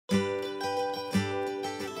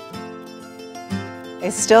I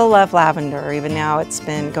still love lavender. Even now it's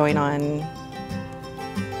been going on,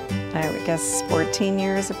 I guess, 14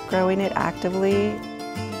 years of growing it actively.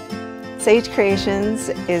 Sage Creations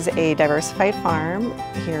is a diversified farm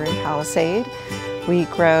here in Palisade. We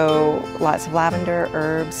grow lots of lavender,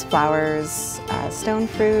 herbs, flowers, stone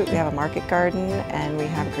fruit. We have a market garden and we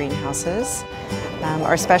have greenhouses.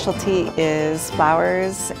 Our specialty is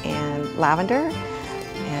flowers and lavender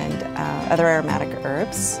and other aromatic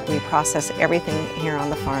herbs. We process everything here on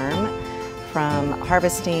the farm, from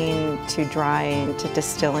harvesting to drying to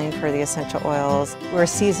distilling for the essential oils. We're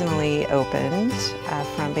seasonally opened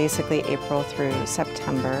from basically April through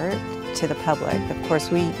September to the public. Of course,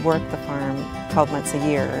 we work the farm 12 months a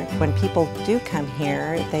year. When people do come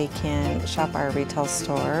here, they can shop our retail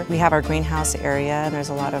store. We have our greenhouse area and there's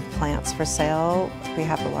a lot of plants for sale. We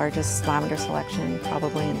have the largest lavender selection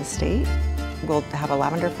probably in the state. We'll have a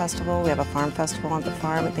lavender festival. We have a farm festival on the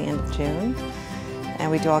farm at the end of June.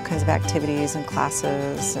 And we do all kinds of activities and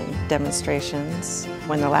classes and demonstrations.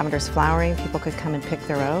 When the lavender's flowering, people could come and pick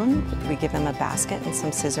their own. We give them a basket and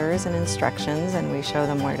some scissors and instructions, and we show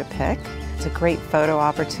them where to pick. It's a great photo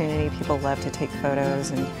opportunity. People love to take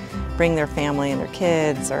photos and bring their family and their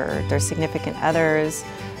kids or their significant others.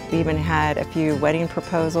 We even had a few wedding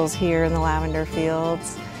proposals here in the lavender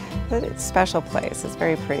fields. But it's a special place. It's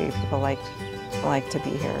very pretty. People like to be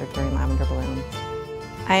here during lavender bloom.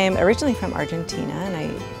 I am originally from Argentina, and I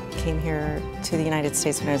came here to the United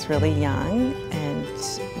States when I was really young and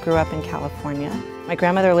grew up in California. My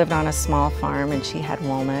grandmother lived on a small farm and she had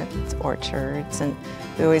walnuts, orchards, and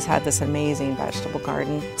we always had this amazing vegetable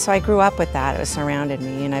garden. So I grew up with that. It was surrounded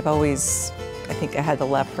me, and I've always, I think I had the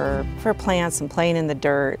love for plants and playing in the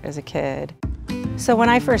dirt as a kid. So when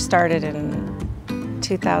I first started in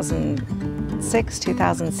 2006,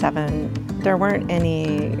 2007, there weren't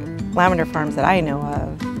any lavender farms that I know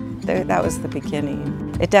of. That was the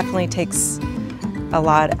beginning. It definitely takes a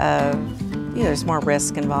lot of, there's more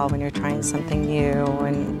risk involved when you're trying something new.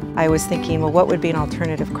 And I was thinking, well, what would be an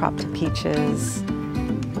alternative crop to peaches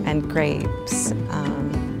and grapes?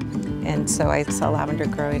 And so I saw lavender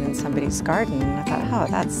growing in somebody's garden, and I thought,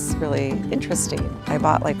 oh, that's really interesting. I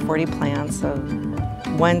bought like 40 plants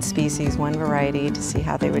of one species, one variety, to see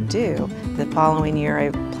how they would do. The following year I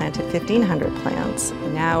planted 1,500 plants.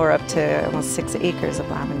 Now we're up to almost 6 acres of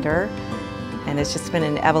lavender, and it's just been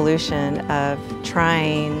an evolution of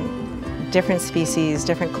trying different species,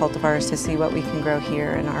 different cultivars to see what we can grow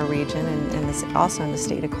here in our region and also in the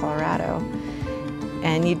state of Colorado.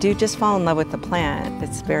 And you do just fall in love with the plant.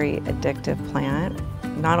 It's a very addictive plant,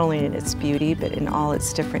 not only in its beauty, but in all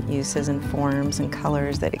its different uses and forms and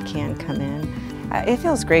colors that it can come in. It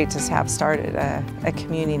feels great to have started a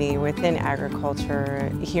community within agriculture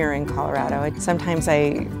here in Colorado. Sometimes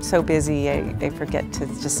I'm so busy I forget to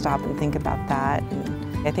just stop and think about that.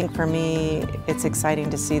 And I think for me it's exciting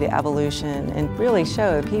to see the evolution and really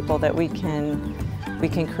show people that we can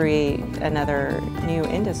create another new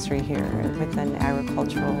industry here with an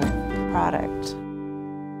agricultural product.